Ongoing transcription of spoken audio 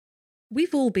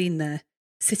We've all been there,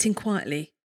 sitting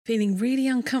quietly, feeling really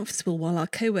uncomfortable while our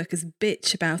co-workers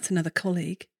bitch about another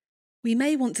colleague. We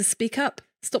may want to speak up,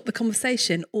 stop the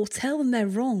conversation, or tell them they're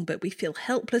wrong, but we feel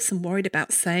helpless and worried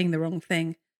about saying the wrong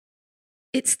thing.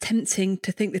 It's tempting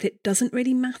to think that it doesn't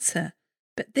really matter,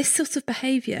 but this sort of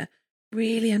behaviour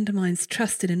really undermines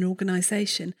trust in an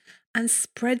organisation and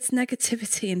spreads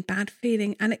negativity and bad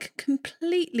feeling, and it can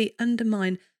completely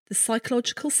undermine the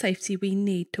psychological safety we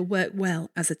need to work well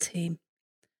as a team.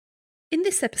 In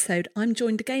this episode, I'm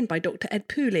joined again by Dr. Ed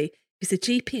Pooley, who's a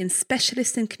GP and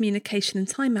specialist in communication and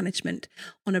time management,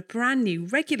 on a brand new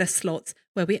regular slot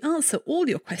where we answer all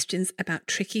your questions about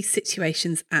tricky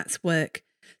situations at work.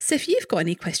 So if you've got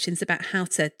any questions about how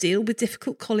to deal with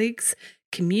difficult colleagues,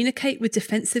 communicate with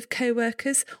defensive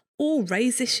co-workers, or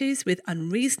raise issues with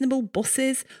unreasonable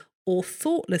bosses or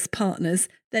thoughtless partners,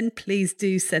 then please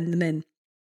do send them in.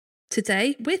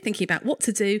 Today, we're thinking about what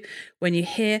to do when you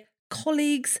hear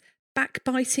colleagues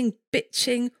backbiting,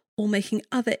 bitching, or making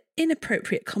other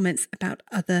inappropriate comments about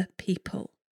other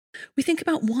people. We think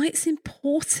about why it's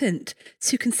important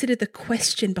to consider the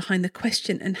question behind the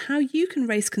question and how you can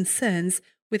raise concerns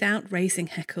without raising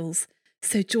heckles.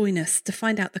 So join us to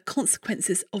find out the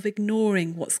consequences of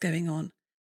ignoring what's going on.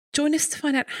 Join us to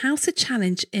find out how to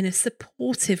challenge in a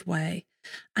supportive way.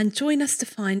 And join us to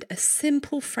find a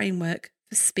simple framework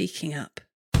for speaking up.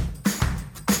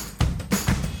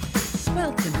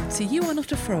 Welcome to You Are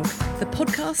Not a Frog, the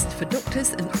podcast for doctors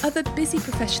and other busy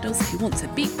professionals who want to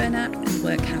beat burnout and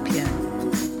work happier.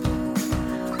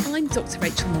 I'm Dr.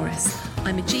 Rachel Morris.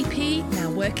 I'm a GP,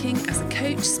 now working as a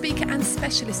coach, speaker and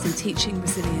specialist in teaching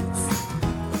resilience.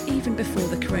 Even before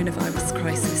the coronavirus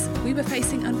crisis, we were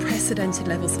facing unprecedented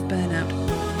levels of burnout.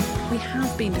 We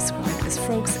have been described as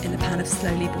frogs in a pan of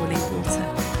slowly boiling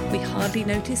water. We hardly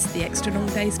notice the extra long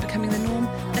days becoming the norm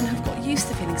and have got used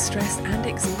to feeling stressed and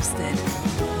exhausted.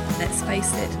 Let's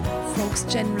face it, frogs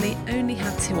generally only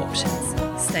have two options: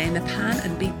 stay in the pan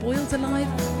and be boiled alive,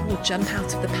 or jump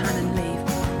out of the pan and leave.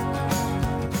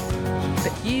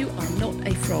 But you are not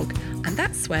a frog, and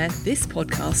that's where this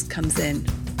podcast comes in.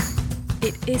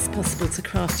 It is possible to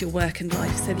craft your work and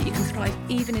life so that you can thrive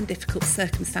even in difficult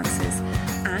circumstances.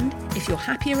 And if you're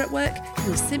happier at work,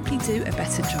 you'll simply do a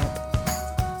better job.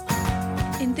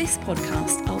 In this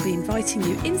podcast, I'll be inviting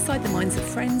you inside the minds of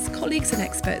friends, colleagues and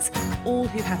experts, all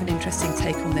who have an interesting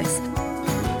take on this,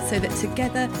 so that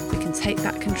together we can take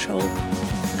back control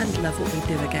and love what we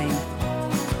do again.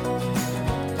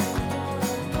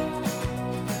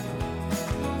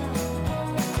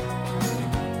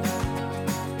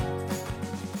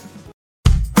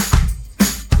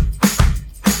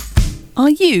 Are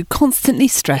you constantly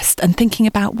stressed and thinking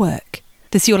about work?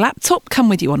 Does your laptop come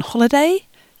with you on holiday?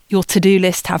 Your to-do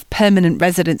list have permanent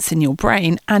residence in your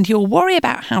brain, and your worry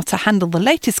about how to handle the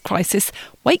latest crisis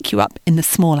wake you up in the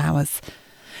small hours?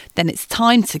 Then it's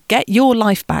time to get your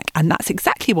life back, and that's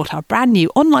exactly what our brand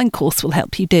new online course will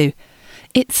help you do.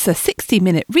 It's a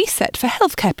 60-minute reset for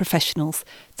healthcare professionals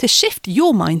to shift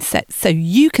your mindset so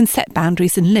you can set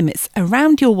boundaries and limits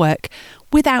around your work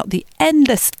without the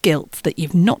endless guilt that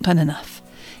you've not done enough.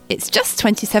 It's just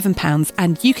 £27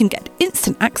 and you can get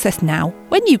instant access now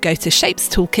when you go to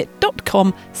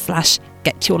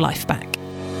shapestoolkit.com/getyourlifeback.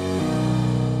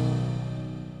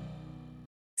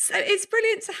 So it's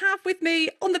brilliant to have with me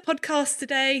on the podcast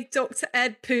today, Dr.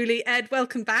 Ed Pooley. Ed,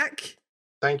 welcome back.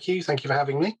 Thank you. Thank you for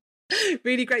having me.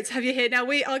 Really great to have you here. Now,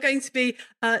 we are going to be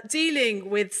dealing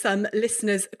with some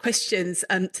listeners' questions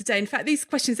today. In fact, these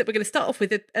questions that we're going to start off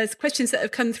with are questions that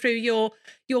have come through your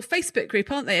Facebook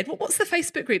group, aren't they, Ed? What's the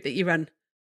Facebook group that you run?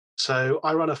 So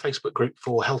I run a Facebook group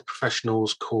for health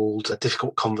professionals called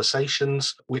Difficult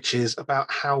Conversations, which is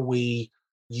about how we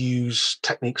use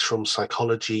techniques from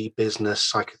psychology, business,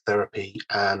 psychotherapy,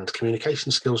 and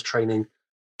communication skills training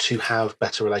to have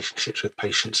better relationships with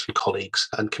patients and colleagues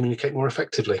and communicate more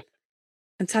effectively.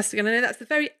 Fantastic. And I know that's a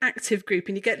very active group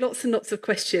and you get lots and lots of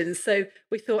questions. So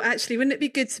we thought, actually, wouldn't it be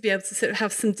good to be able to sort of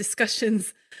have some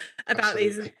discussions about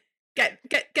Absolutely. these,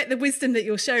 get the wisdom that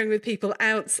you're sharing with people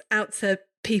out to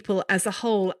people as a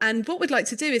whole. And what we'd like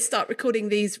to do is start recording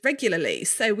these regularly.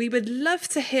 So we would love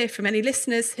to hear from any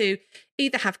listeners who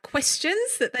either have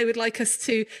questions that they would like us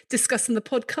to discuss on the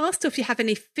podcast, or if you have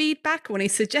any feedback or any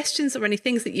suggestions or any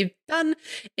things that you've done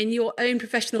in your own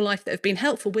professional life that have been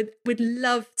helpful, we'd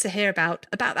love to hear about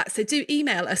that. So do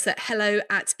email us at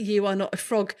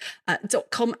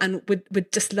hello@youarenotafrog.com and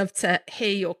we'd just love to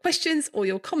hear your questions or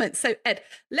your comments. So Ed,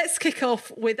 let's kick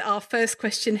off with our first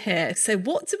question here. So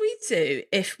what do we do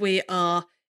if we are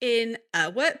in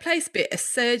a workplace, be it a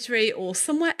surgery or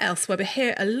somewhere else where we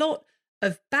hear a lot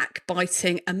of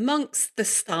backbiting amongst the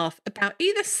staff about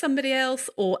either somebody else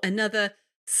or another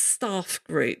staff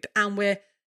group. And we're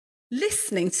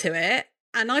listening to it.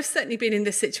 And I've certainly been in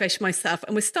this situation myself,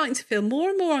 and we're starting to feel more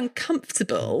and more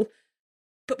uncomfortable,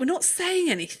 but we're not saying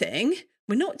anything.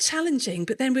 We're not challenging,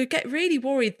 but then we get really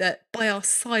worried that by our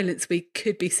silence, we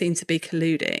could be seen to be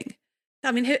colluding.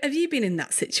 I mean, have you been in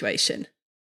that situation?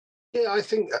 Yeah,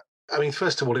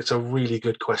 first of all, it's a really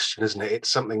good question, isn't it? It's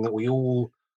something that we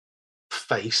all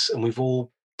face, and we've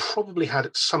all probably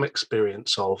had some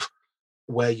experience of,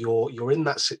 where you're in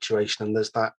that situation and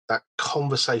there's that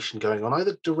conversation going on,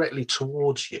 either directly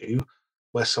towards you,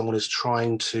 where someone is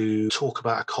trying to talk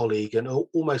about a colleague and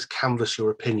almost canvass your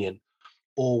opinion,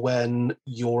 or when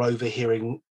you're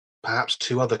overhearing perhaps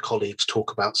two other colleagues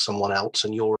talk about someone else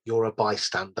and you're a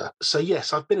bystander. So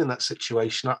yes, I've been in that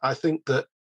situation. I think that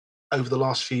over the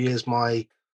last few years, my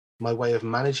way of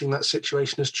managing that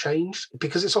situation has changed,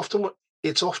 because it's often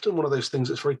one of those things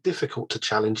that's very difficult to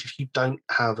challenge if you don't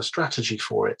have a strategy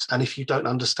for it and if you don't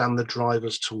understand the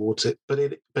drivers towards it. But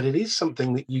it is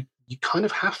something that you kind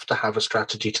of have to have a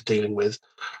strategy to dealing with,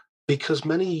 because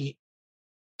many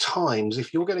times,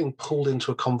 if you're getting pulled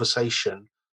into a conversation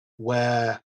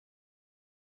where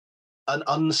an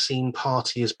unseen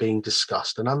party is being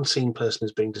discussed, an unseen person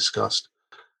is being discussed,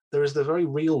 there is the very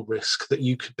real risk that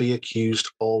you could be accused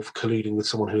of colluding with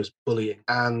someone who is bullying,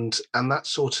 and that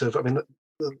sort of,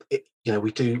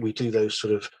 we do those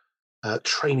sort of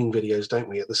training videos, don't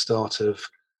we, at the start of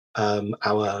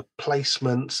our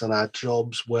placements and our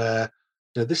jobs, where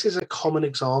this is a common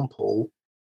example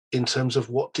in terms of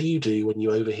what do you do when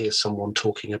you overhear someone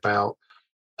talking about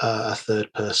a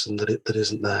third person that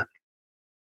isn't there.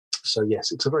 So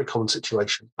yes, it's a very common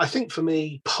situation. I think for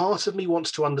me, part of me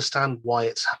wants to understand why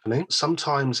it's happening.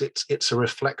 Sometimes it's a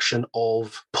reflection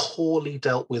of poorly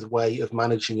dealt with way of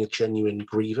managing a genuine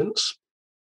grievance.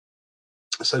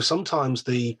 So sometimes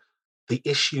the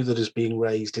issue that is being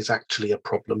raised is actually a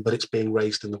problem, but it's being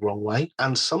raised in the wrong way.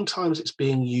 And sometimes it's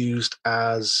being used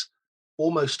as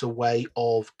almost a way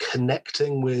of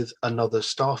connecting with another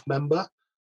staff member.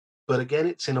 But again,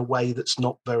 it's in a way that's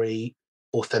not very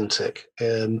authentic.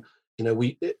 And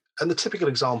the typical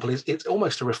example is it's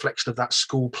almost a reflection of that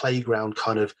school playground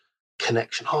kind of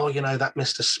connection. Oh, that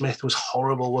Mr. Smith was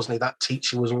horrible, wasn't he? That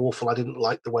teacher was awful. I didn't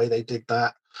like the way they did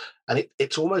that. And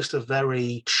it's almost a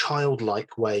very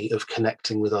childlike way of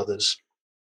connecting with others.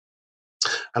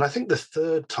 And I think the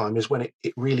third time is when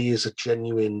it really is a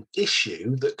genuine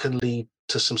issue that can lead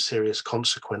to some serious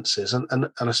consequences. And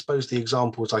I suppose the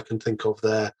examples I can think of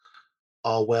there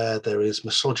are where there is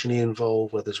misogyny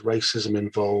involved, where there's racism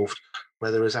involved, where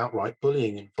there is outright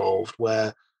bullying involved,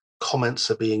 where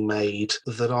comments are being made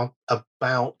that are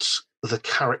about the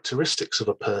characteristics of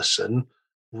a person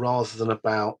rather than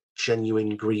about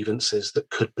genuine grievances that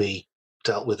could be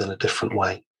dealt with in a different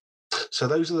way. So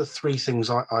those are the three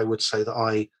things I would say that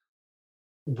I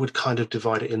would kind of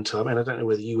divide it into. I mean, I don't know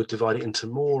whether you would divide it into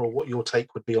more, or what your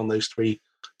take would be on those three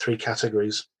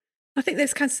categories. I think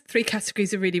those three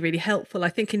categories are really, really helpful. I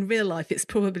think in real life, it's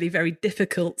probably very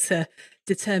difficult to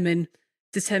determine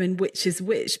which is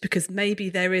which, because maybe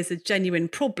there is a genuine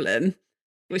problem,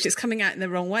 which is coming out in the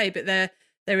wrong way, but there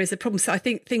is a problem. So I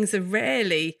think things are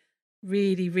rarely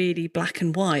really, really black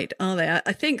and white, are they?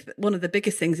 I think one of the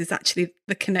biggest things is actually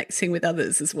the connecting with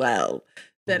others as well.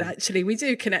 That actually we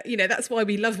do connect, that's why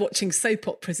we love watching soap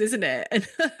operas, isn't it? And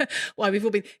why we've all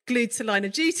been glued to Line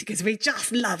of Duty, because we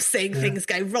just love seeing things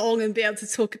go wrong and be able to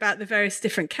talk about the various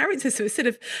different characters. So it's sort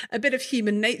of a bit of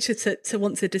human nature to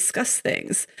want to discuss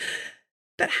things.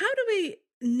 But how do we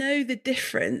know the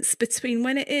difference between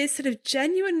when it is sort of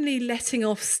genuinely letting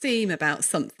off steam about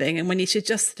something and when you should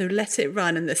just sort of let it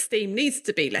run and the steam needs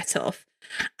to be let off,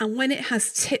 and when it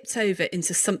has tipped over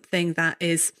into something that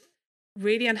is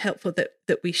really unhelpful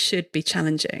that we should be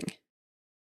challenging?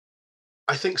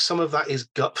 I think some of that is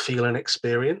gut feel and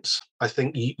experience. I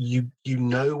think you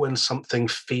know when something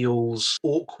feels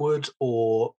awkward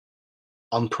or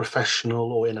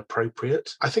unprofessional or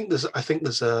inappropriate. I think there's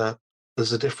a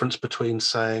difference between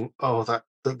saying, oh, that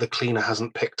the cleaner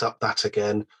hasn't picked up that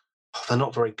again. Oh, they're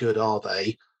not very good, are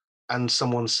they? And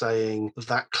someone saying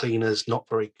that cleaner's not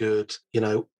very good.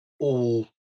 All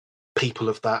people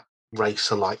of that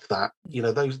race are like that.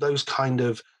 Those kind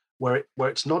of where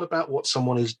it's not about what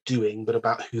someone is doing, but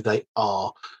about who they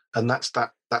are. And that's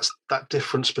that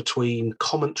difference between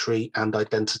commentary and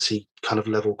identity kind of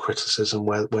level criticism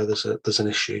where there's an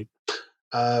issue.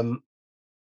 I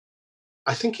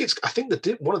think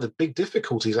one of the big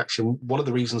difficulties, actually, one of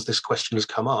the reasons this question has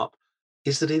come up,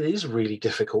 is that it is really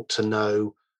difficult to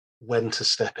know when to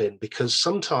step in, because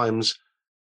sometimes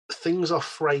things are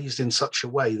phrased in such a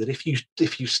way that if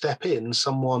you step in,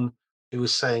 someone who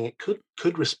is saying it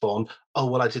could respond, oh,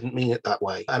 well, I didn't mean it that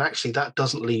way. And actually that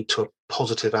doesn't lead to a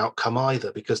positive outcome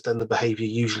either, because then the behavior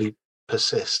usually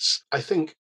persists. I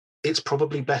think it's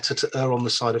probably better to err on the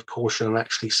side of caution and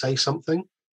actually say something.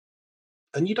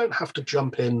 And you don't have to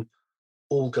jump in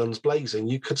all guns blazing.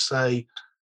 You could say,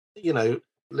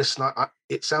 listen,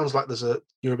 it sounds like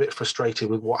you're a bit frustrated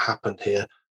with what happened here,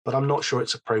 but I'm not sure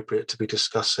it's appropriate to be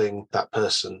discussing that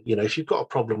person. If you've got a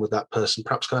problem with that person,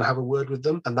 perhaps go and have a word with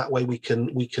them, and that way we can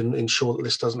ensure that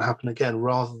this doesn't happen again,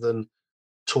 rather than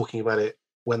talking about it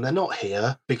when they're not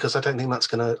here, because I don't think that's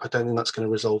going to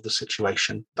resolve the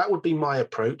situation. That would be my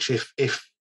approach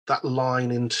if that line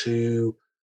into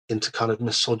kind of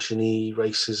misogyny,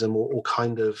 racism, or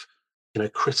kind of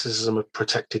criticism of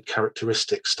protected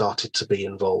characteristics started to be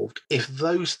involved. If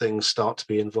those things start to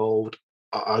be involved,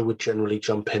 I would generally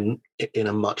jump in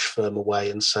a much firmer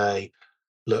way and say,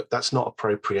 look, that's not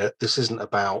appropriate. This isn't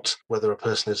about whether a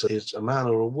person is a man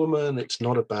or a woman. It's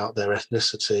not about their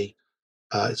ethnicity.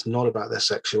 It's not about their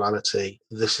sexuality.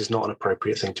 This is not an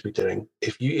appropriate thing to be doing.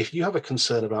 If you have a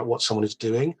concern about what someone is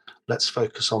doing, let's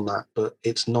focus on that. But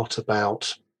it's not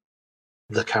about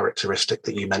the characteristic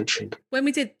that you mentioned. When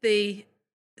we did the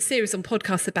series on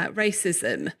podcasts about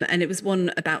racism, and it was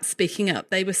one about speaking up,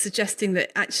 they were suggesting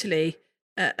that actually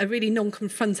a really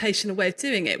non-confrontational way of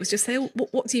doing it was just say, oh,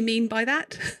 what do you mean by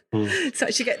that? So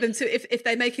actually get them to, if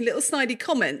they're making little snidey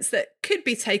comments that could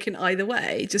be taken either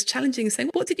way, just challenging,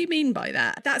 saying, what did you mean by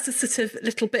that? That's a sort of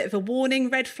little bit of a warning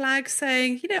red flag,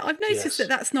 saying, I've noticed that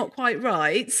that's not quite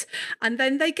right. And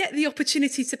then they get the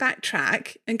opportunity to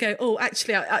backtrack and go, oh,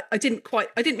 actually, I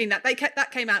didn't mean that.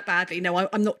 That came out badly. No,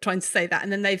 I'm not trying to say that.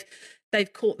 And then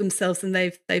they've caught themselves and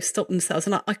they've stopped themselves.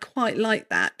 And I quite like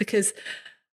that, because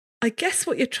I guess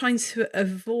what you're trying to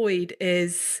avoid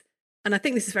is, and I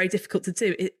think this is very difficult to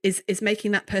do, is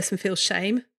making that person feel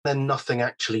shame. Then nothing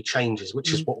actually changes,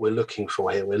 which is what we're looking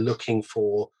for here. We're looking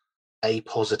for a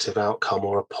positive outcome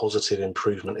or a positive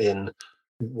improvement in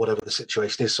whatever the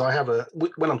situation is. So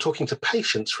when I'm talking to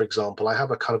patients, for example, I have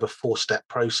a kind of a 4-step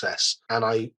process, and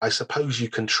I suppose you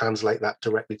can translate that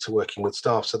directly to working with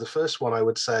staff. So the first one, I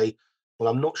would say, well,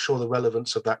 I'm not sure the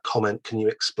relevance of that comment. Can you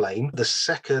explain? The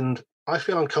second, I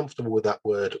feel uncomfortable with that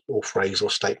word or phrase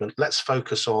or statement. Let's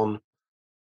focus on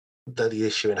the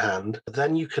issue in hand.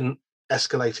 Then you can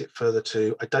escalate it further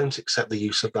to, I don't accept the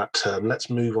use of that term. Let's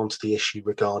move on to the issue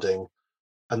regarding.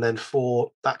 And then for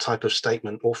that type of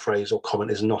statement or phrase or comment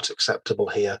is not acceptable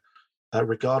here,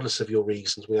 regardless of your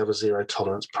reasons, we have a zero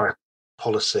tolerance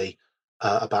policy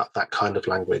about that kind of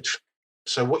language.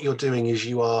 So what you're doing is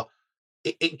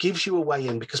it gives you a way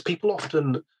in, because people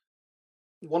often,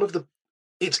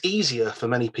 it's easier for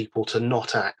many people to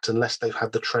not act unless they've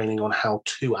had the training on how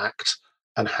to act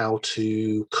and how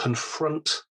to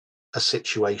confront a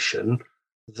situation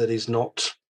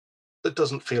that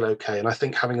doesn't feel okay. And I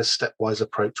think having a stepwise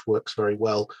approach works very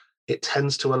well. It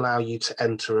tends to allow you to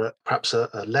enter perhaps a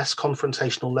less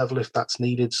confrontational level if that's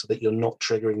needed, so that you're not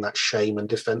triggering that shame and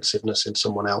defensiveness in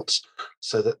someone else,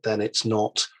 so that then it's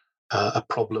not a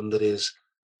problem that is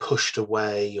pushed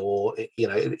away, or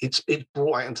it's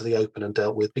brought out into the open and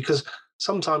dealt with. Because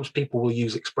sometimes people will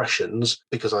use expressions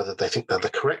because either they think they're the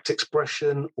correct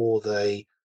expression or they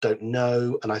don't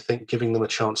know, and I think giving them a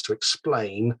chance to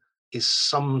explain is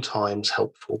sometimes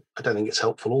helpful. I don't think it's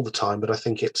helpful all the time, but I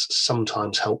think it's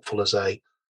sometimes helpful as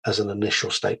an initial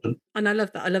statement. And I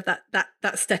love that. I love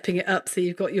that stepping it up. So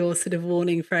you've got your sort of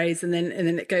warning phrase, and then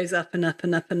it goes up and up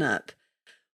and up and up.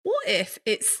 What if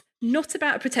it's not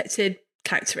about a protected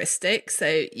characteristic,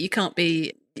 so you can't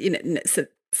be, so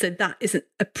that isn't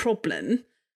a problem,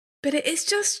 but it is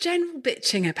just general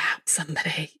bitching about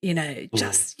somebody,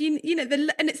 just and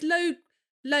it's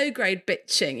low grade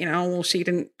bitching, oh, well, she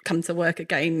didn't come to work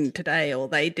again today, or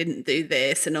they didn't do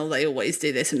this, and they always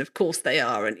do this, and of course they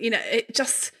are, and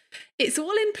it's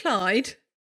all implied.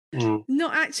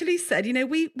 Not actually said.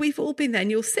 We've all been there, and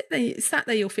you'll sat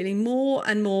there, you're feeling more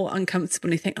and more uncomfortable,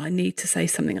 and you think, I need to say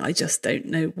something, I just don't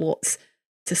know what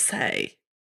to say.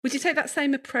 Would you take that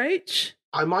same approach?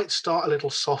 I might start a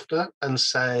little softer and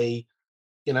say,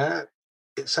 it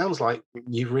sounds like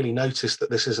you've really noticed that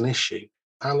this is an issue.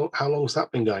 How long has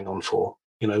that been going on for?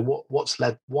 What's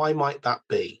led? Why might that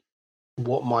be?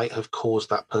 What might have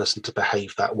caused that person to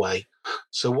behave that way?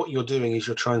 So what you're doing is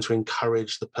you're trying to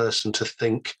encourage the person to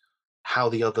think how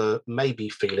the other may be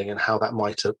feeling and how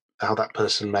that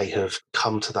person may have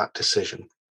come to that decision.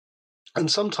 And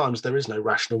sometimes there is no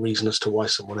rational reason as to why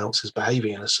someone else is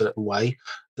behaving in a certain way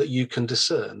that you can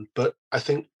discern. But I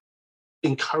think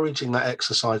encouraging that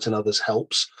exercise in others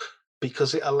helps.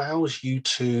 because it allows you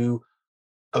to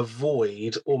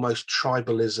avoid almost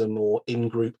tribalism or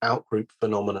in-group, out-group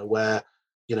phenomena where,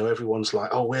 everyone's like,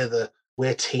 oh,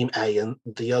 we're team A and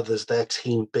the others, they're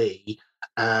team B,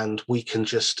 and we can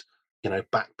just,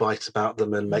 backbite about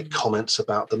them and make comments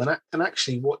about them. And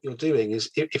actually what you're doing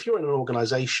is, if you're in an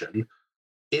organization,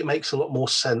 it makes a lot more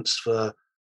sense for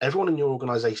everyone in your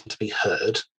organization to be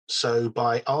heard. So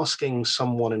by asking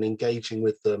someone and engaging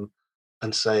with them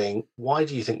and saying, why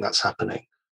do you think that's happening?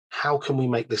 How can we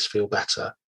make this feel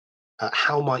better?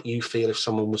 How might you feel if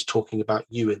someone was talking about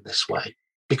you in this way?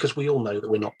 Because we all know that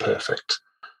we're not perfect.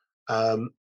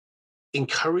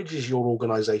 Encourages your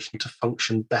organization to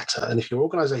function better. And if your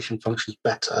organization functions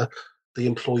better, the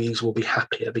employees will be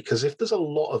happier. Because if there's a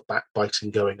lot of backbiting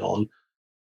going on,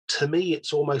 to me,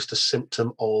 it's almost a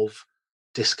symptom of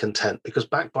discontent, because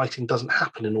backbiting doesn't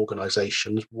happen in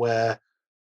organizations where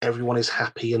everyone is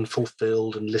happy and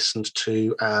fulfilled and listened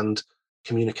to and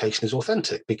communication is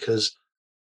authentic, because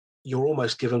you're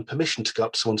almost given permission to go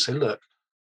up to someone and say, look,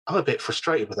 I'm a bit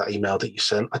frustrated with that email that you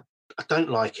sent. I don't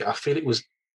like it. I feel it was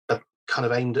kind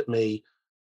of aimed at me.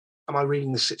 Am I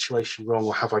reading the situation wrong,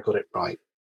 or have I got it right?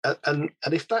 And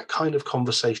if that kind of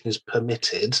conversation is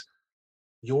permitted,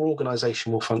 your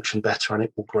organization will function better and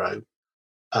it will grow.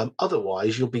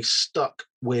 Otherwise, you'll be stuck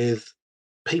with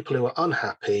people who are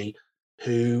unhappy,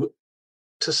 who,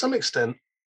 to some extent,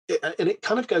 and it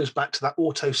kind of goes back to that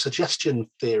auto-suggestion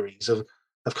theories of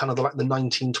kind of like the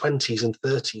 1920s and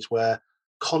 30s, where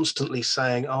constantly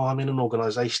saying, oh, I'm in an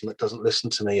organization that doesn't listen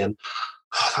to me, and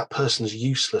oh, that person's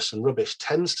useless and rubbish,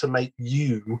 tends to make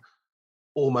you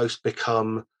almost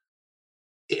become,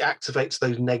 it activates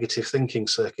those negative thinking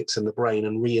circuits in the brain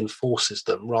and reinforces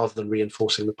them rather than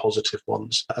reinforcing the positive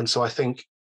ones. And so I think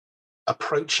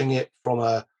approaching it from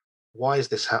a, why is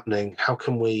this happening? How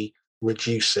can we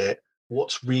reduce it?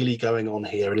 What's really going on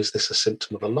here? And is this a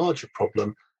symptom of a larger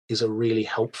problem? Is a really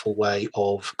helpful way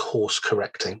of course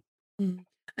correcting. Mm.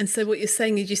 And so what you're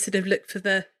saying is you sort of look for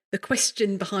the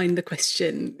question behind the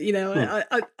question.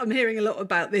 I'm hearing a lot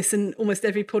about this, and almost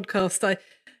every podcast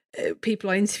people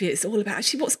I interview, it's all about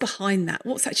actually what's behind that.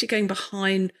 What's actually going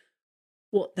behind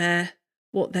what they're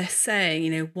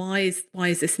saying? Why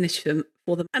is this an issue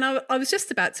for them? And I was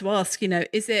just about to ask,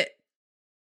 is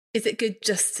it good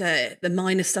just to, the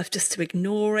minor stuff, just to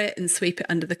ignore it and sweep it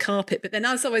under the carpet? But then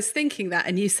as I was thinking that,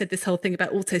 and you said this whole thing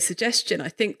about auto-suggestion, I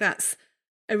think that's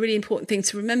a really important thing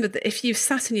to remember, that if you've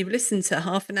sat and you've listened to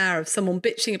half an hour of someone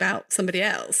bitching about somebody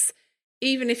else,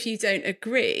 even if you don't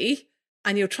agree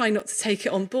and you're trying not to take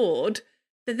it on board,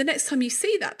 then the next time you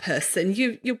see that person,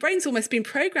 your brain's almost been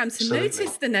programmed to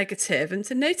notice the negative and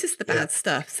to notice the bad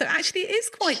stuff. So actually it is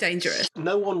quite dangerous.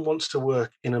 No one wants to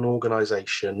work in an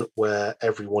organization where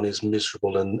everyone is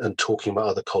miserable and talking about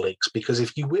other colleagues, because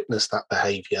if you witness that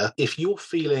behavior, if you're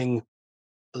feeling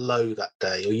low that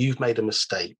day or you've made a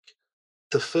mistake,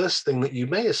 the first thing that you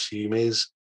may assume is,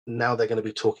 now they're going to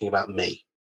be talking about me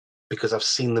because I've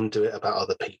seen them do it about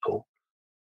other people.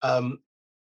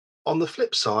 On the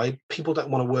flip side, people don't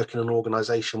want to work in an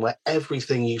organization where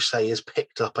everything you say is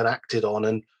picked up and acted on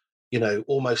and,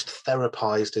 almost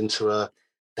therapized into a,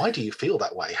 why do you feel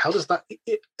that way? How does that?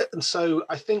 And so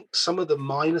I think some of the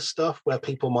minor stuff where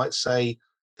people might say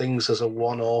things as a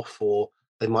one-off, or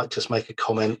they might just make a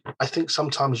comment, I think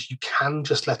sometimes you can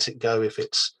just let it go if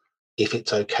it's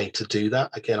okay to do that.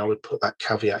 Again, I would put that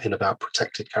caveat in about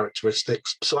protected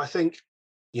characteristics. So I think,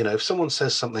 if someone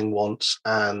says something once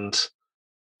and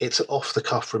it's an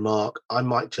off-the-cuff remark, I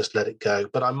might just let it go,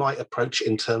 but I might approach it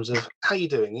in terms of, how are you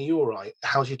doing? Are you all right?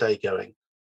 How's your day going?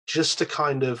 Just to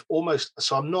kind of almost,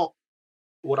 so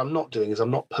what I'm not doing is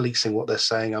I'm not policing what they're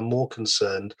saying. I'm more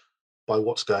concerned by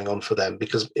what's going on for them,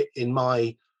 because in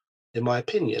my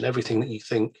opinion, everything that you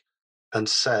think and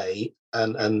say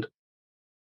and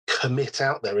commit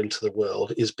out there into the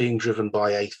world is being driven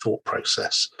by a thought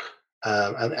process.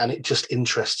 And it just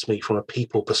interests me from a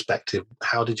people perspective.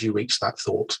 How did you reach that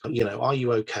thought? Are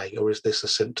you okay? Or is this a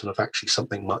symptom of actually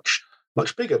something much,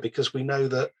 much bigger? Because we know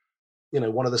that,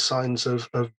 one of the signs of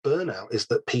burnout is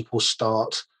that people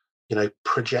start,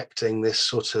 projecting this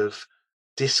sort of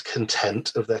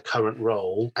discontent of their current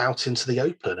role out into the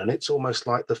open. And it's almost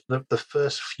like the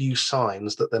first few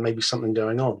signs that there may be something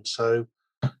going on. So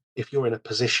if you're in a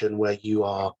position where you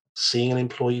are seeing an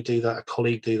employee do that, a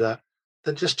colleague do that,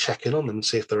 then just check in on them and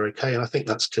see if they're okay. And I think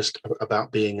that's just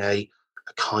about being a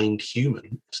kind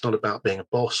human. It's not about being a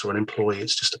boss or an employee.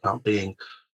 It's just about being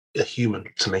a human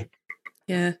to me.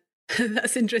 Yeah.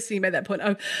 That's interesting you made that point.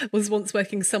 I was once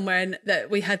working somewhere and that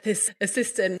we had this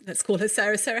assistant, let's call her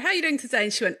Sarah. Sarah, how are you doing today?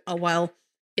 And she went, oh, well,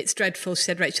 It's dreadful, she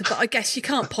said, Rachel, but I guess you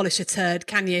can't polish a turd,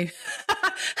 can you?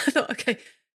 I thought, okay,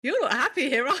 you're not happy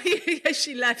here, are you?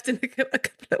 She left a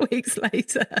couple of weeks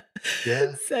later.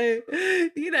 Yeah. So,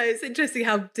 it's interesting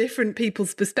how different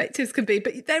people's perspectives can be,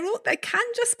 but they can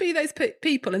just be those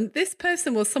people. And this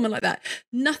person was someone like that.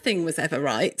 Nothing was ever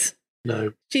right.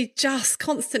 No. She just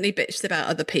constantly bitched about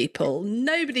other people.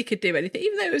 Nobody could do anything,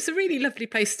 even though it was a really lovely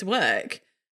place to work.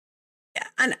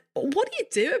 And what do you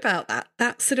do about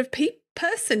that sort of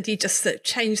person? Do you just sort of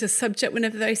change the subject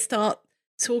whenever they start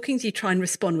talking? Do you try and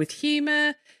respond with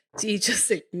humour? Do you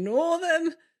just ignore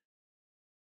them?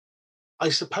 I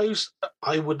suppose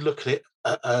I would look at it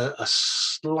a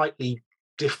slightly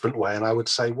different way, and I would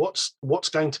say, what's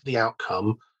going to be the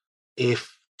outcome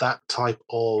if that type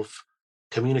of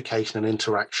communication and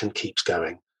interaction keeps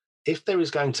going? If there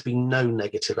is going to be no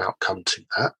negative outcome to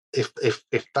that,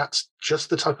 if that's just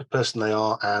the type of person they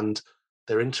are, and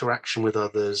their interaction with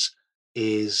others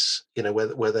is,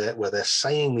 where they're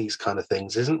saying these kind of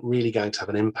things isn't really going to have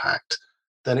an impact,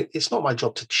 then it's not my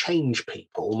job to change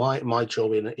people. My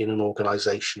job in an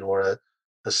organization, or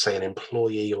say an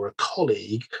employee or a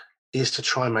colleague, is to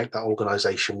try and make that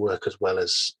organization work as well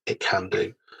as it can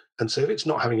do. And so if it's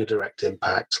not having a direct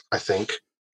impact, I think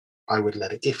I would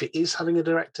let it. If it is having a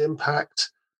direct impact,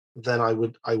 then I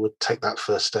would take that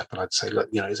first step, and I'd say, look,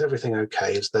 is everything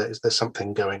okay? Is there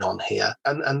something going on here?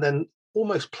 And then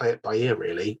almost play it by ear,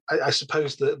 really. I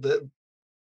suppose that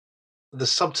the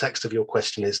subtext of your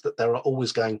question is that there are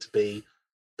always going to be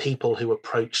people who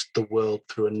approach the world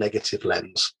through a negative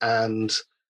lens, and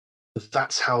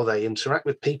that's how they interact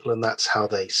with people, and that's how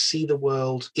they see the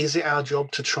world. Is it our job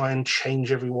to try and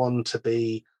change everyone to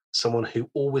be someone who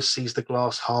always sees the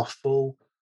glass half full?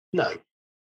 No.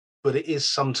 But it is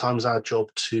sometimes our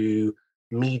job to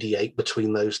mediate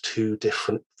between those two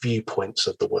different viewpoints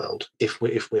of the world if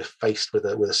we're faced with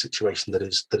a situation that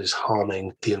is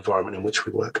harming the environment in which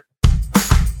we work.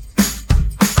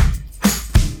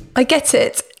 I get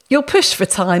it. You're pushed for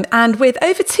time, and with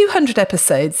over 200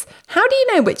 episodes, how do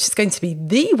you know which is going to be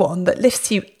the one that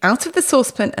lifts you out of the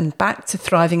saucepan and back to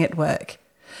thriving at work?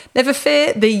 Never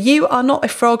fear, the You Are Not a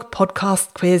Frog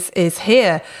podcast quiz is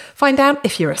here. Find out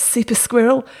if you're a super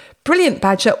squirrel, brilliant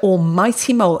badger, or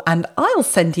mighty mole, and I'll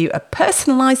send you a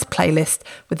personalised playlist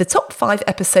with the top 5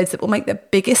 episodes that will make the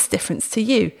biggest difference to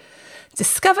you.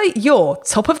 Discover your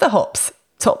top of the hops,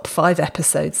 top 5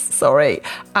 episodes,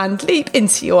 and leap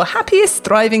into your happiest,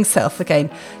 thriving self again.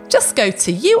 Just go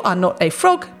to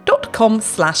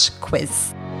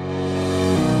youarenotafrog.com/quiz.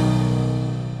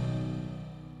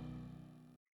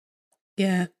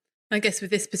 Yeah, I guess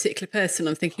with this particular person,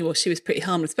 I'm thinking, well, she was pretty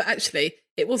harmless, but actually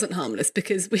it wasn't harmless,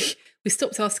 because we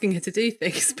stopped asking her to do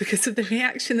things because of the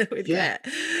reaction that we'd get,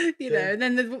 and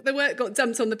then the work got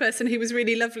dumped on the person who was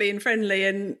really lovely and friendly,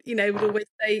 and,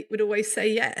 would always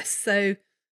say yes. So,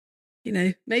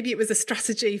 maybe it was a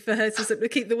strategy for her to sort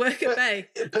of keep the work at bay.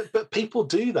 But people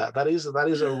do that. That is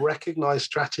a recognised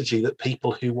strategy that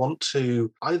people who want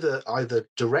to either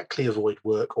directly avoid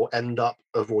work or end up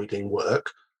avoiding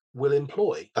work will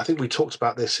employ. I think we talked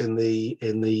about this in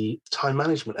the time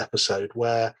management episode,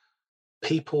 where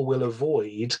people will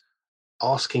avoid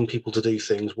asking people to do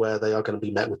things where they are going to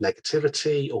be met with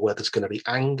negativity, or where there's going to be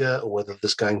anger, or whether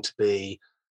there's going to be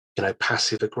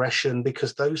passive aggression,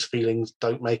 because those feelings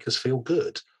don't make us feel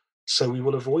good. So we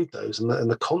will avoid those. And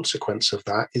the consequence of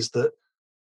that is that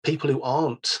people who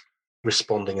aren't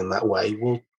responding in that way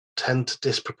will tend to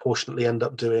disproportionately end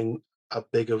up doing a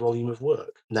bigger volume of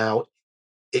work. Now,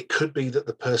 it could be that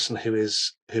the person who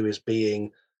is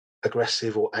being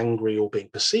aggressive or angry or being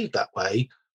perceived that way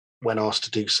when asked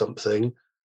to do something,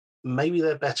 maybe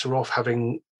they're better off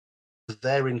having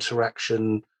their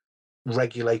interaction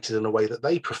regulated in a way that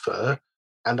they prefer,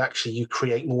 and actually you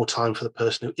create more time for the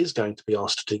person who is going to be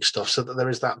asked to do stuff, so that there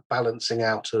is that balancing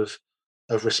out of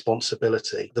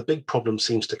responsibility. The big problem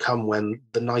seems to come when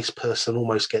the nice person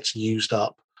almost gets used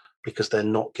up because they're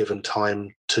not given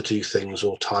time to do things,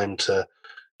 or time to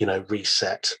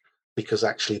reset, because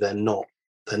actually they're not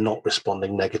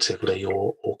responding negatively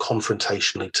or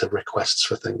confrontationally to requests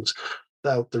for things.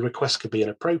 The request could be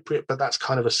inappropriate, but that's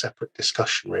kind of a separate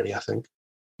discussion, really, I think.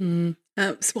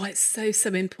 That's why it's so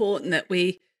important that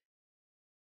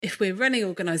if we're running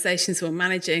organisations or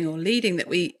managing or leading, that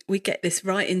we get this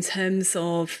right in terms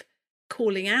of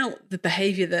calling out the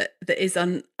behaviour that is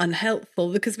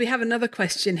unhelpful. Because we have another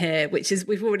question here, which is,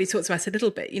 we've already talked about a little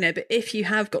bit, but if you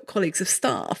have got colleagues of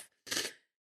staff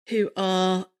who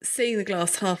are seeing the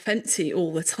glass half empty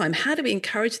all the time, how do we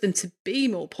encourage them to be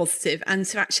more positive and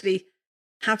to actually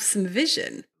have some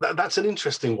vision? That's an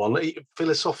interesting one,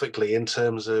 philosophically, in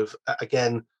terms of,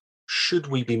 again, should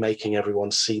we be making everyone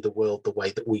see the world the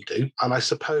way that we do? And I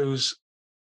suppose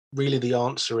really the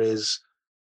answer is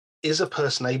a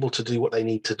person able to do what they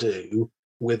need to do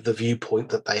with the viewpoint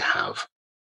that they have?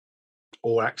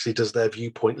 Or actually, does their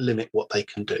viewpoint limit what they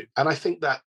can do? And I think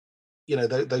that,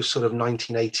 those sort of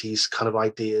 1980s kind of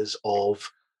ideas of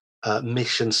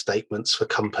mission statements for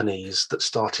companies that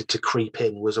started to creep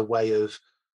in was a way of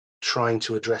trying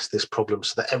to address this problem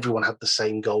so that everyone had the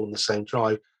same goal and the same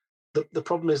drive. The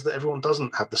problem is that everyone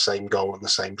doesn't have the same goal and the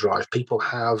same drive. People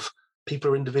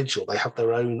are individual. They have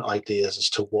their own ideas as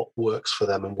to what works for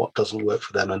them and what doesn't work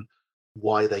for them and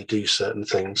why they do certain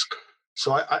things.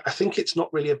 So I think it's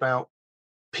not really about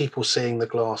people seeing the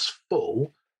glass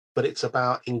full, but it's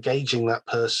about engaging that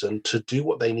person to do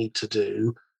what they need to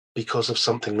do because of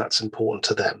something that's important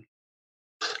to them.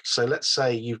 So let's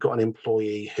say you've got an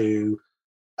employee who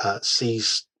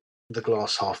sees the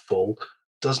glass half full,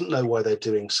 doesn't know why they're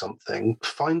doing something.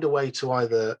 Find a way to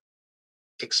either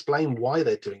explain why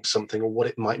they're doing something or what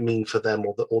it might mean for them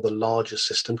or the larger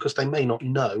system, because they may not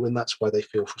know and that's why they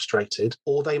feel frustrated,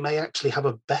 or they may actually have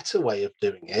a better way of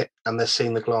doing it and they're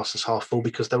seeing the glass as half full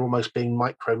because they're almost being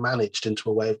micromanaged into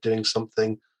a way of doing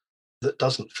something that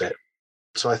doesn't fit.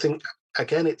 So I think,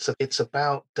 again, it's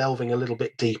about delving a little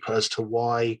bit deeper as to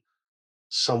why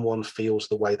someone feels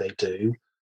the way they do,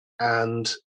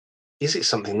 and is it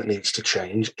something that needs to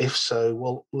change? If so,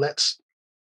 well, let's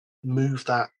move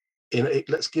that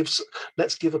let's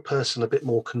give a person a bit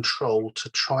more control to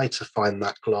try to find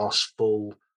that glass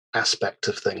full aspect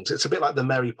of things. It's a bit like the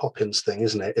Mary Poppins thing,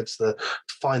 isn't it? It's the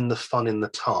find the fun in the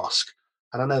task.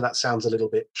 And I know that sounds a little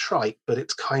bit trite, but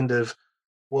it's kind of,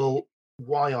 well,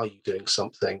 why are you doing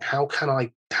something? How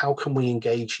can we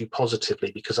engage you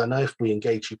positively? Because I know if we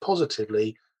engage you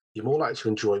positively, you're more likely to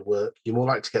enjoy work, you're more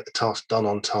likely to get the task done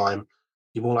on time,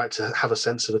 you're more likely to have a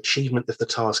sense of achievement if the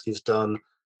task is done,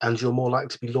 and you're more likely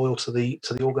to be loyal to the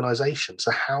organization.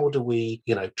 So how do we,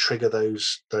 trigger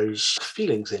those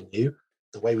feelings in you?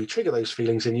 The way we trigger those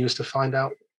feelings in you is to find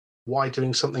out why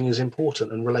doing something is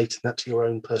important and relating that to your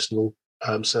own personal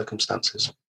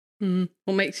circumstances.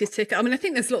 What makes you tick? I mean, I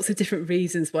think there's lots of different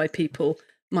reasons why people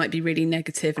might be really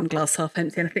negative and glass half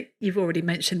empty. And I think you've already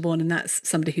mentioned one, and that's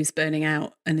somebody who's burning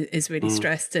out and is really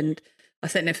stressed. And I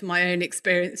certainly know from my own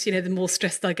experience, the more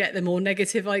stressed I get, the more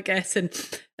negative I get. And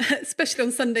especially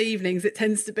on Sunday evenings, it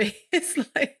tends to be, it's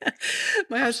like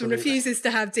my husband refuses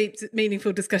to have deep,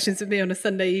 meaningful discussions with me on a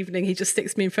Sunday evening. He just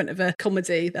sticks me in front of a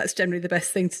comedy. That's generally the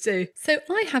best thing to do. So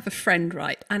I have a friend,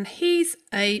 right? And he's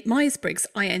a Myers-Briggs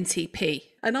INTP.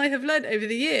 And I have learned over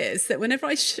the years that whenever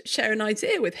I share an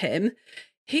idea with him,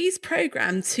 he's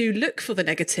programmed to look for the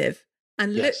negative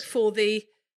and look for the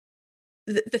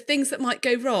things that might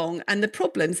go wrong and the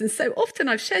problems. And so often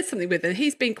I've shared something with him,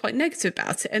 he's been quite negative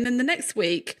about it. And then the next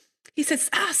week he says,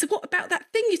 so what about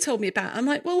that thing you told me about? I'm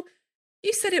like, well,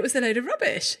 you said it was a load of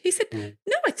rubbish. He said,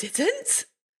 no, I didn't.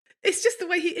 It's just the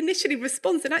way he initially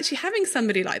responds. And actually having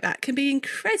somebody like that can be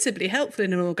incredibly helpful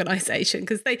in an organisation,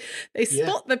 because they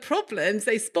spot the problems,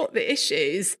 they spot the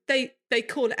issues, they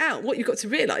call it out. What you've got to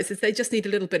realise is they just need a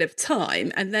little bit of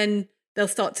time, and then they'll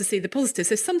start to see the positives.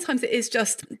 So sometimes it is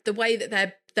just the way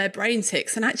that their brain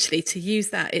ticks, and actually to use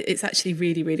that, it's actually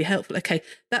really, really helpful. Okay,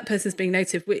 that person's being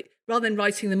negative. Rather than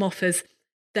writing them off as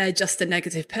they're just a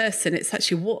negative person, it's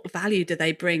actually what value do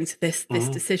they bring to this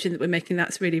decision that we're making.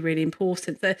 That's really, really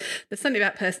important. There's something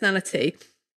about personality.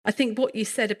 I think what you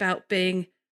said about being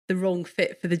the wrong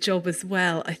fit for the job as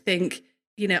well, I think,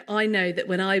 I know that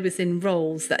when I was in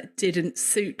roles that didn't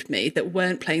suit me, that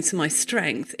weren't playing to my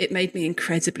strength, it made me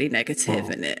incredibly negative,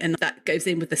 and that goes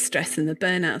in with the stress and the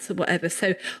burnout or whatever.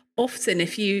 So often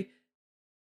if you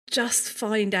just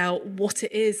find out what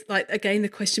it is, like, again, the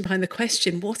question behind the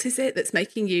question, what is it that's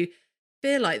making you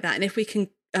feel like that? And if we can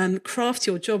craft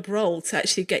your job role to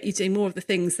actually get you doing more of the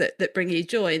things that bring you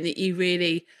joy and that you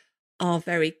really are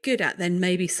very good at, then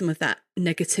maybe some of that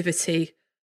negativity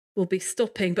will be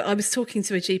stopping. But I was talking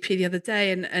to a GP the other day,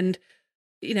 and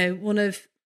one of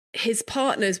his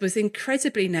partners was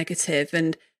incredibly negative,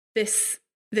 and this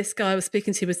guy I was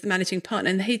speaking to was the managing partner,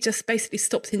 and he just basically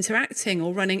stopped interacting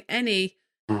or running any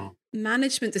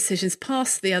management decisions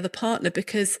past the other partner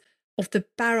because of the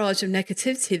barrage of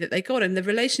negativity that they got, and the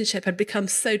relationship had become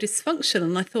so dysfunctional.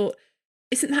 And I thought,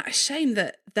 isn't that a shame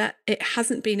that it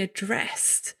hasn't been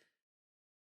addressed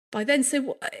by then?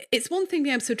 So it's one thing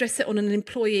being able to address it on an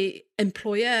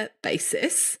employee-employer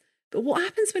basis, but what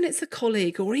happens when it's a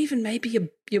colleague or even maybe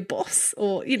your boss,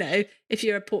 or, if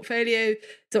you're a portfolio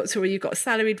doctor or you've got a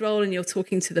salaried role and you're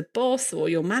talking to the boss or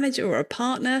your manager or a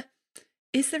partner?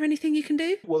 Is there anything you can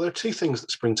do? Well, there are two things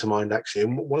that spring to mind, actually.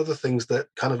 And one of the things that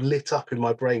kind of lit up in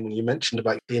my brain when you mentioned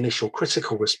about the initial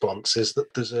critical response is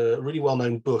that there's a really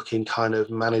well-known book in kind of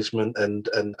management and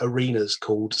arenas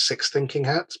called Six Thinking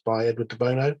Hats by Edward de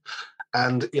Bono.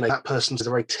 And, that person's a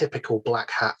very typical black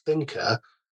hat thinker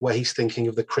where he's thinking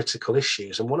of the critical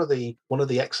issues. And one of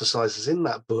the exercises in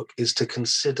that book is to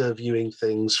consider viewing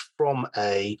things from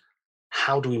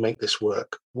how do we make this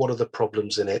work? What are the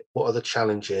problems in it? What are the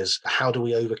challenges? How do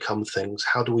we overcome things?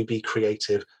 How do we be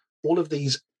creative? All of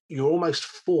these, you're almost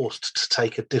forced to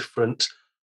take a different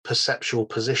perceptual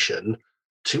position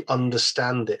to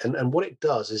understand it. And what it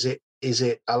does is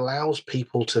it allows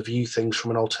people to view things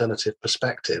from an alternative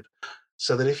perspective.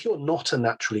 So that if you're not a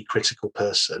naturally critical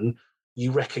person,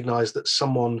 you recognize that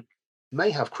someone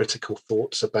may have critical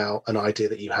thoughts about an idea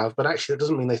that you have, but actually that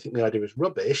doesn't mean they think the idea is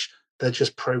rubbish. They're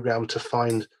just programmed to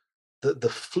find the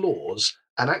flaws.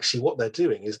 And actually what they're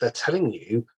doing is they're telling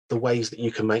you the ways that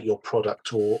you can make your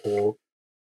product or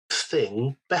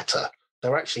thing better.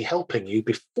 They're actually helping you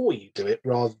before you do it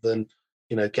rather than,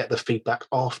 get the feedback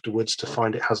afterwards to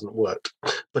find it hasn't worked.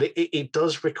 But it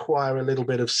does require a little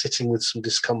bit of sitting with some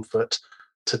discomfort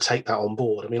to take that on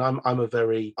board. I mean, I'm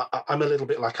a little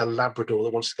bit like a Labrador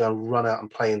that wants to go and run out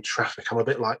and play in traffic. I'm a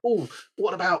bit like, oh,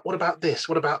 what about this?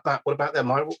 What about that? What about that?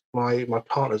 My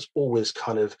partner's always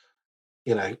kind of,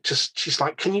 she's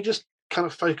like, can you just kind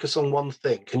of focus on one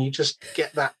thing? Can you just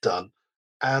get that done?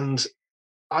 And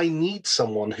I need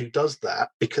someone who does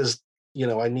that because,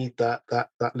 I need that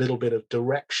little bit of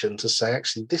direction to say,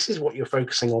 actually, this is what you're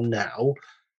focusing on now.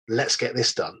 Let's get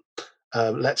this done.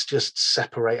 Let's just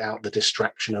separate out the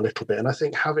distraction a little bit. And I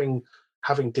think having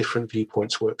different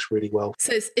viewpoints works really well.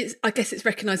 So it's I guess it's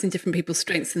recognizing different people's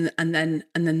strengths and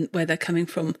then where they're coming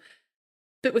from.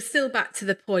 But we're still back to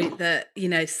the point that,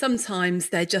 sometimes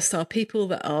there just are people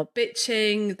that are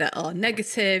bitching, that are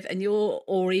negative, and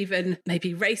or even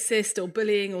maybe racist or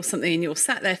bullying or something, and you're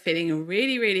sat there feeling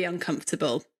really, really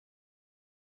uncomfortable.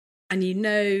 And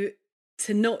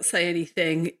to not say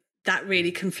anything, that really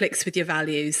conflicts with your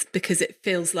values because it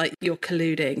feels like you're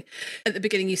colluding. At the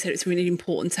beginning, you said it's really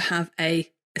important to have a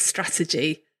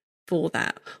strategy for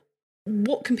that.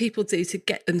 What can people do to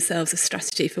get themselves a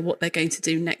strategy for what they're going to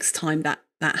do next time that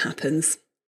happens?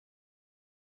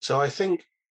 So I think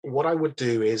what I would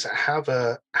do is have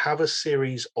a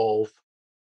series of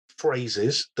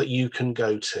phrases that you can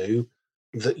go to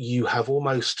that you have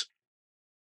almost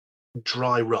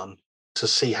dry run to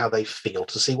see how they feel,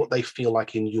 to see what they feel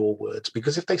like in your words.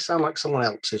 Because if they sound like someone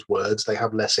else's words, they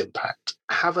have less impact.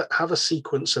 Have a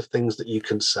sequence of things that you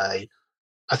can say.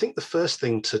 I think the first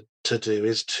thing to do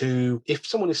is if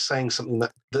someone is saying something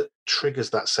that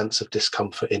triggers that sense of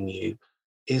discomfort in you,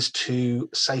 is to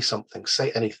say something,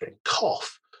 say anything,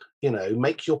 cough,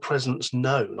 make your presence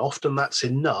known. Often that's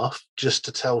enough just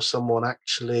to tell someone,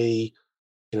 actually,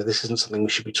 this isn't something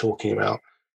we should be talking about.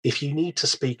 If you need to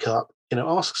speak up,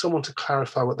 ask someone to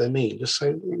clarify what they mean. Just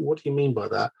say, what do you mean by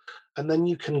that? And then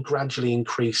you can gradually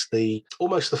increase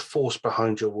almost the force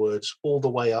behind your words all the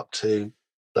way up to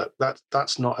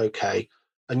that's not okay.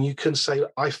 And you can say,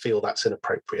 I feel that's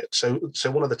inappropriate. So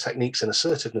one of the techniques in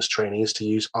assertiveness training is to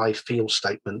use I feel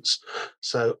statements.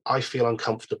 So I feel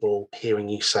uncomfortable hearing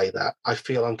you say that. I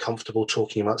feel uncomfortable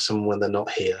talking about someone when they're not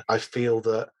here. I feel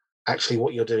that actually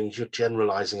what you're doing is you're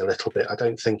generalizing a little bit. I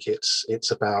don't think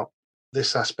it's about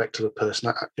this aspect of a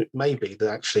person. It may be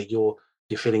that actually you're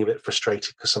feeling a bit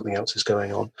frustrated because something else is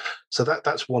going on. So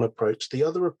that's one approach. The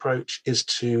other approach is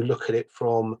to look at it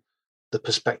from the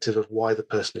perspective of why the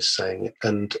person is saying it,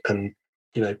 and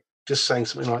just saying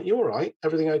something like, "You're all right,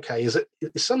 everything okay," is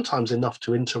sometimes enough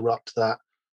to interrupt that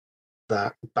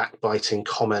backbiting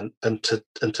comment and to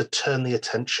turn the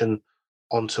attention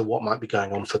onto what might be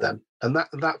going on for them. And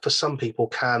that for some people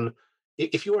can,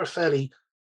 if you're a fairly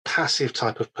passive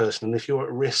type of person, and if you're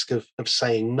at risk of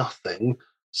saying nothing,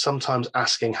 sometimes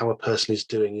asking how a person is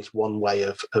doing is one way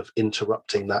of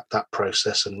interrupting that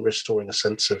process and restoring a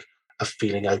sense of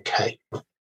feeling okay.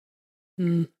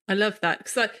 I love that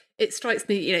because it strikes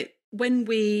me, when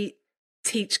we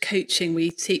teach coaching,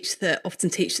 we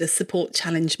often teach the support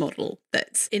challenge model.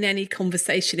 That's in any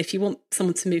conversation. If you want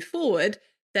someone to move forward,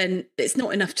 then it's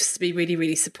not enough just to be really,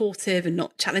 really supportive and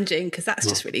not challenging, because that's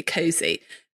just really cozy.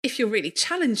 If you're really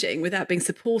challenging without being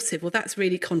supportive, well, that's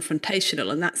really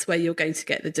confrontational, and that's where you're going to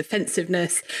get the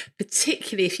defensiveness,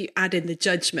 particularly if you add in the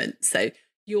judgment. So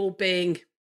you're being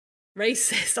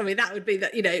racist. I mean, that would be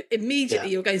that, immediately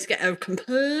you're going to get a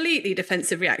completely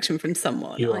defensive reaction from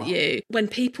someone, aren't you? When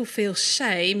people feel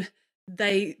shame,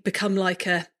 they become like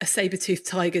a saber-toothed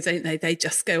tiger, don't they? They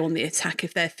just go on the attack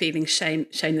if they're feeling shame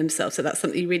themselves. So that's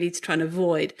something you really need to try and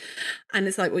avoid. And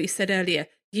it's like what you said earlier,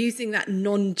 using that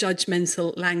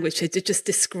non-judgmental language, so just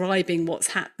describing what's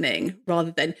happening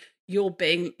rather than you're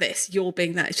being this, you're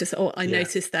being that. It's just, I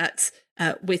noticed that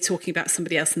we're talking about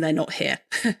somebody else and they're not here.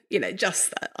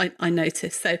 Just that I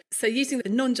noticed. So using the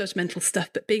non-judgmental stuff,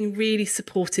 but being really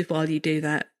supportive while you do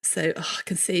that. So I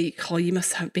can see, you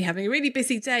must be having a really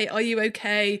busy day. Are you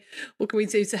okay? What can we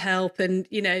do to help? And,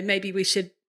 maybe we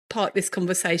should park this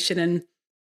conversation and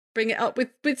bring it up with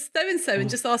so-and-so and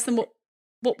just ask them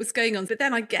what was going on. But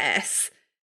then I guess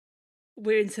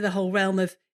we're into the whole realm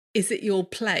of, is it your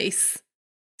place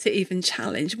to even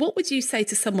challenge? What would you say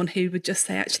to someone who would just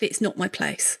say, actually, it's not my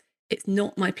place. It's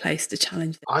not my place to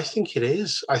challenge them? I think it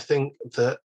is. I think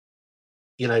that,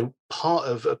 part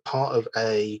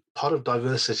of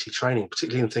diversity training,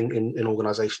 particularly in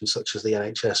organisations such as the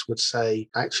NHS, would say,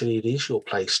 actually, it is your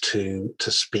place to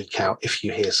speak out if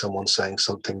you hear someone saying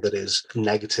something that is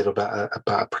negative about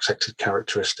a protected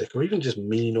characteristic, or even just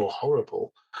mean or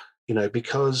horrible,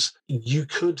 because you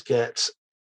could get.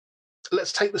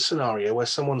 Let's take the scenario where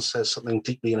someone says something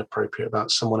deeply inappropriate about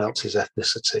someone else's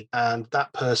ethnicity, and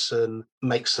that person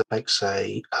makes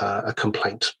a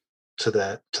complaint to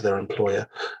their employer,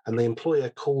 and the employer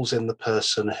calls in the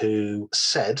person who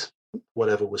said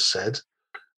whatever was said,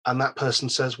 and that person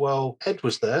says, "Well, Ed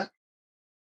was there.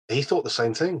 He thought the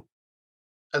same thing."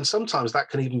 And sometimes that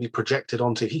can even be projected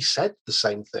onto, he said the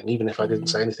same thing, even if I didn't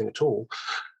say anything at all.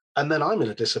 And then I'm in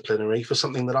a disciplinary for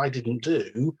something that I didn't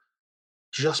do,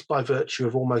 just by virtue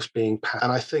of almost being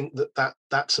and I think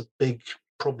that's a big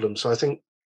problem. So I think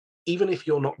even if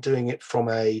you're not doing it from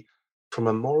a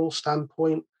moral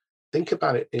standpoint, think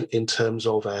about it in terms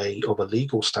of a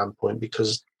legal standpoint,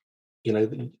 because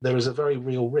there is a very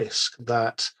real risk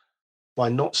that by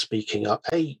not speaking up,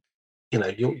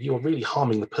 you're really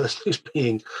harming the person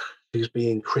who's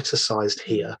being criticized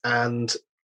here, and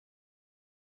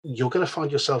you're going to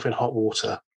find yourself in hot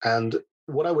water. And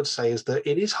what I would say is that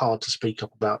it is hard to speak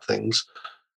up about things,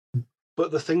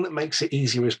 but the thing that makes it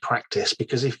easier is practice,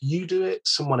 because if you do it,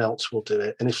 someone else will do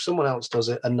it. And if someone else does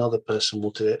it, another person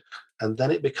will do it. And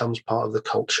then it becomes part of the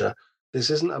culture.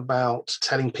 This isn't about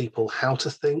telling people how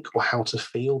to think or how to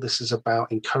feel. This is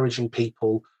about encouraging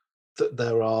people that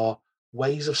there are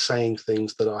ways of saying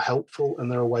things that are helpful,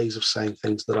 and there are ways of saying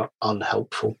things that are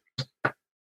unhelpful.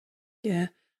 Yeah.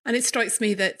 And it strikes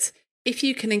me that if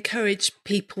you can encourage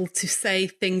people to say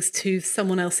things to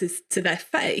someone else's, to their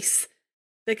face,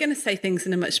 they're going to say things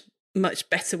in a much, much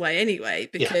better way anyway,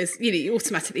 because, you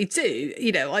automatically do.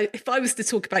 If I was to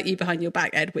talk about you behind your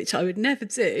back, Ed, which I would never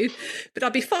do, but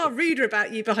I'd be far ruder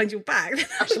about you behind your back.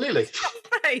 Absolutely.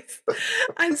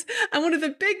 And one of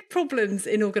the big problems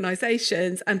in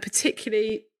organisations, and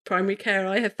particularly primary care,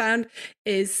 I have found,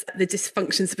 is the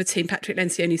dysfunctions of a team. Patrick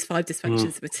Lencioni's 5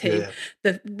 dysfunctions of a team.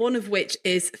 The one of which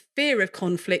is fear of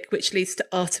conflict, which leads to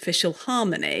artificial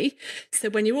harmony. So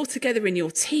when you're all together in your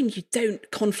team, you don't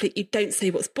conflict, you don't say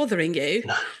what's bothering you.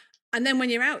 No. And then when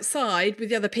you're outside with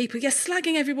the other people, you're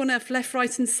slagging everyone off left,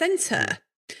 right, and centre.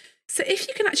 So if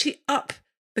you can actually up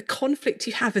the conflict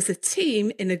you have as a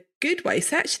team in a good way,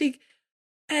 so actually,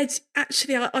 Ed,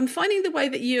 I'm finding the way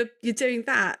that you're doing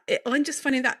that, I'm just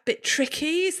finding that a bit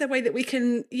tricky. Is there a way that we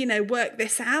can, work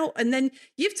this out? And then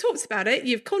you've talked about it,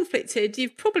 you've conflicted,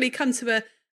 you've probably come to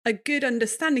a good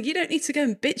understanding. You don't need to go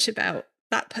and bitch about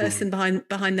that person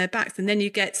behind their backs. And then you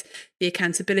get the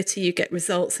accountability, you get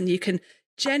results, and you can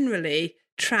generally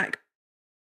track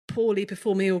poorly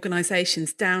performing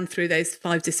organisations down through those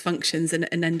 5 dysfunctions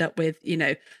and end up with,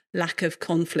 lack of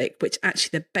conflict, which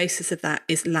actually the basis of that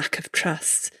is lack of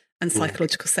trust and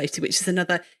psychological safety, which is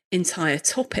another entire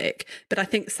topic. But I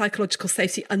think psychological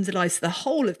safety underlies the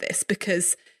whole of this,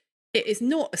 because it is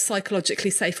not a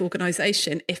psychologically safe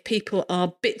organisation if people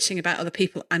are bitching about other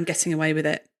people and getting away with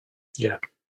it. Yeah.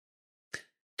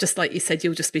 Just like you said,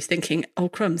 you'll just be thinking, oh,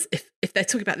 crumbs, if they're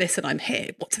talking about this and I'm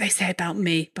here, what do they say about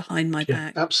me behind my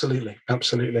back? Absolutely.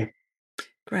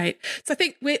 Great. So I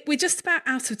think we're just about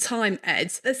out of time,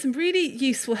 Ed. There's some really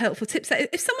useful, helpful tips there.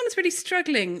 If someone's really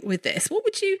struggling with this,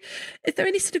 is there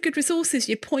any sort of good resources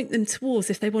you point them towards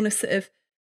if they want to sort of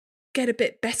get a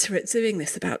bit better at doing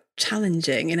this, about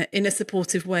challenging in a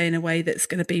supportive way, in a way that's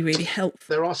going to be really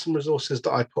helpful? There are some resources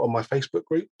that I put on my Facebook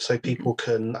group, so people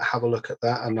can have a look at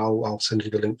that, and I'll send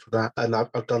you the link for that. And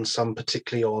I've done some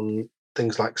particularly on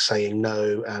things like saying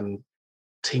no and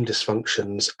team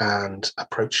dysfunctions and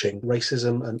approaching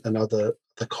racism and other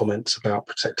comments about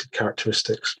protected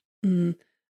characteristics.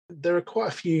 There are quite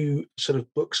a few sort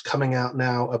of books coming out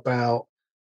now about,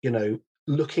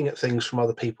 looking at things from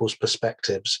other people's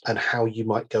perspectives and how you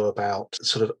might go about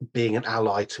sort of being an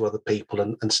ally to other people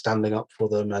and standing up for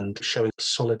them and showing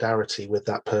solidarity with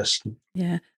that person.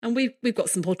 Yeah. And we've got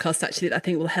some podcasts actually that I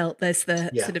think will help. There's the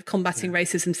sort of Combating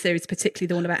Racism series, particularly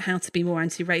the one about how to be more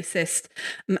anti-racist.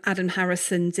 Adam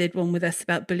Harrison did one with us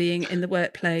about bullying in the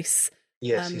workplace.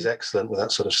 Yes, he's excellent with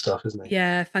that sort of stuff, isn't he?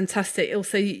 Yeah, fantastic.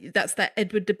 Also, that's that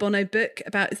Edward de Bono book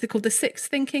about, is it called The Six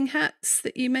Thinking Hats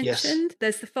that you mentioned? Yes.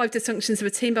 There's The 5 Dysfunctions of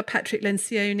a Team by Patrick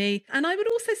Lencioni. And I would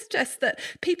also suggest that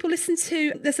people listen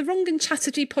to, there's a Rangan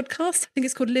Chatterjee podcast. I think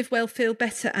it's called Live Well, Feel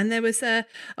Better. And there was I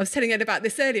was telling Ed about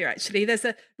this earlier, actually. There's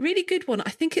a really good one. I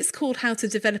think it's called How to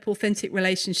Develop Authentic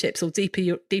Relationships or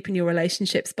Deepen Your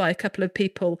Relationships by a couple of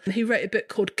people who wrote a book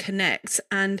called Connect.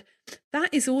 And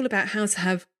that is all about how to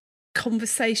have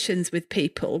conversations with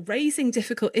people, raising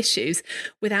difficult issues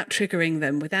without triggering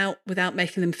them, without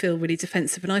making them feel really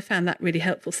defensive. And I found that really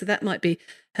helpful. So that might be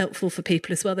helpful for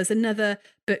people as well. There's another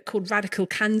book called Radical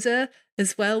Candor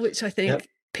as well, which I think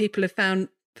people have found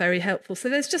very helpful. So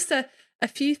there's just a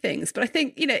few things. But I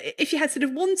think, if you had sort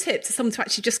of one tip to someone to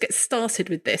actually just get started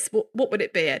with this, what would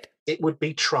it be, Ed? It would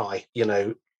be try,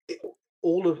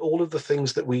 all of the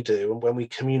things that we do, and when we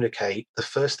communicate, the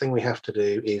first thing we have to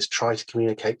do is try to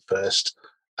communicate first,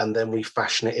 and then we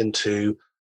fashion it into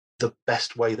the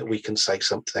best way that we can say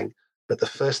something. But the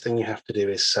first thing you have to do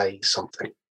is say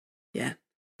something. Yeah,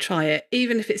 try it,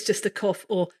 even if it's just a cough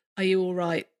or "Are you all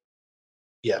right?"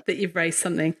 Yeah, that you've raised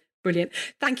something. Brilliant.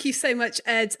 Thank you so much,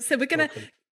 Ed. So we're going to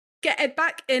get Ed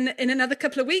back in another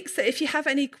couple of weeks. So if you have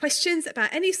any questions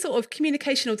about any sort of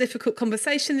communication or difficult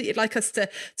conversation that you'd like us to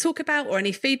talk about, or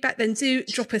any feedback, then do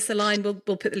drop us a line. We'll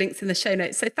put the links in the show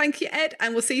notes. So thank you, Ed,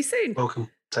 and we'll see you soon. Welcome.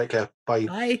 Take care. Bye.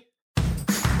 Bye.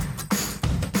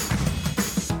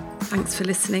 Thanks for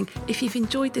listening. If you've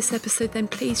enjoyed this episode, then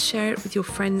please share it with your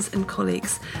friends and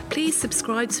colleagues. Please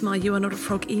subscribe to my You Are Not a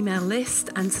Frog email list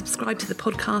and subscribe to the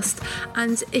podcast.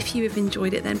 And if you have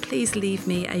enjoyed it, then please leave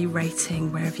me a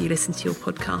rating wherever you listen to your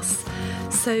podcasts.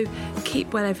 So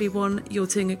keep well, everyone. You're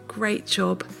doing a great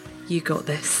job. You got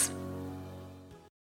this.